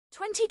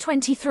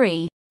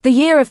2023, the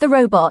year of the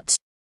robot.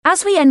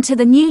 As we enter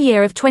the new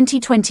year of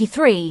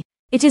 2023,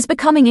 it is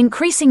becoming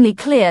increasingly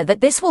clear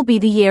that this will be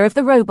the year of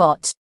the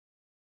robot.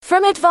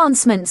 From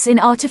advancements in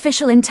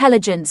artificial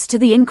intelligence to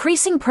the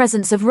increasing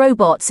presence of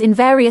robots in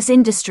various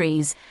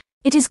industries,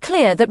 it is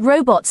clear that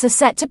robots are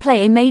set to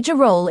play a major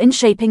role in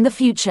shaping the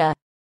future.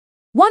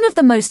 One of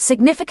the most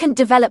significant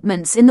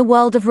developments in the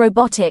world of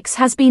robotics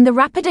has been the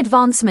rapid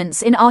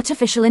advancements in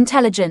artificial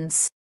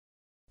intelligence.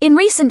 In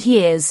recent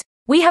years,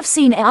 we have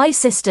seen AI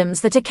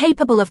systems that are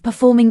capable of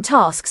performing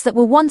tasks that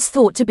were once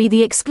thought to be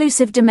the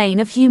exclusive domain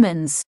of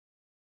humans.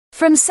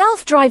 From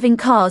self-driving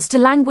cars to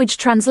language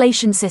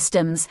translation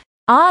systems,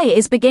 AI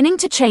is beginning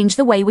to change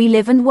the way we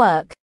live and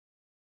work.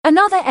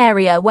 Another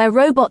area where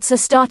robots are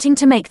starting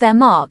to make their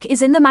mark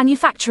is in the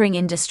manufacturing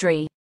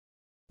industry.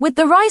 With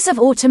the rise of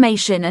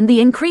automation and the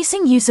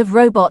increasing use of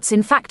robots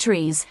in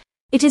factories,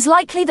 it is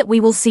likely that we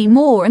will see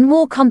more and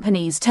more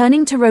companies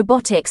turning to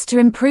robotics to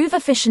improve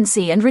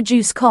efficiency and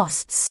reduce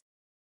costs.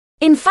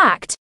 In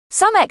fact,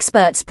 some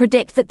experts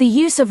predict that the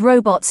use of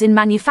robots in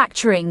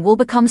manufacturing will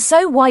become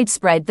so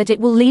widespread that it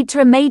will lead to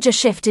a major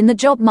shift in the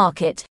job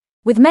market,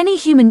 with many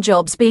human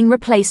jobs being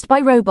replaced by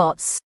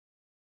robots.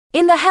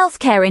 In the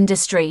healthcare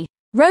industry,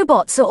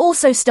 robots are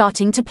also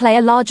starting to play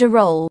a larger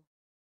role.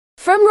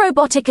 From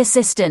robotic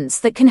assistants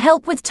that can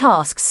help with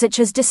tasks such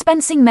as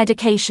dispensing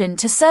medication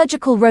to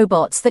surgical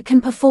robots that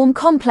can perform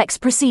complex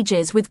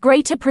procedures with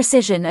greater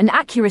precision and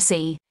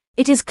accuracy,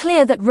 it is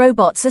clear that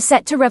robots are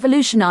set to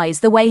revolutionize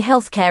the way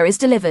healthcare is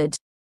delivered.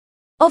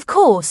 Of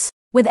course,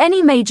 with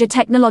any major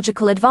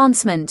technological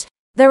advancement,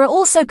 there are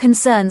also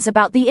concerns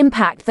about the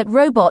impact that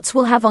robots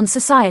will have on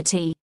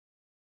society.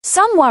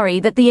 Some worry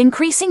that the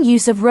increasing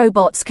use of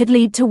robots could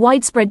lead to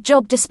widespread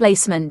job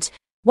displacement,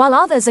 while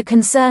others are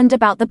concerned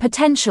about the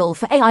potential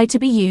for AI to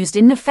be used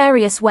in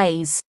nefarious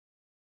ways.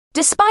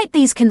 Despite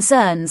these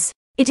concerns,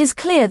 it is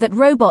clear that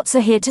robots are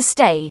here to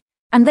stay,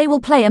 and they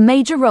will play a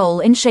major role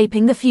in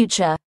shaping the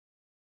future.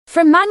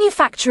 From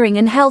manufacturing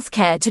and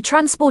healthcare to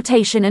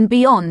transportation and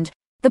beyond,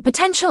 the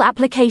potential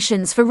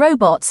applications for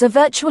robots are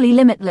virtually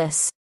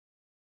limitless.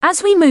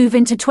 As we move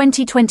into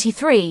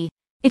 2023,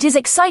 it is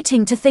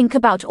exciting to think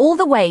about all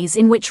the ways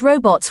in which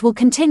robots will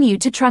continue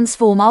to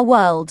transform our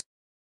world.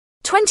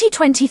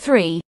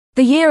 2023,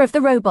 the year of the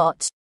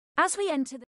robot. As we enter the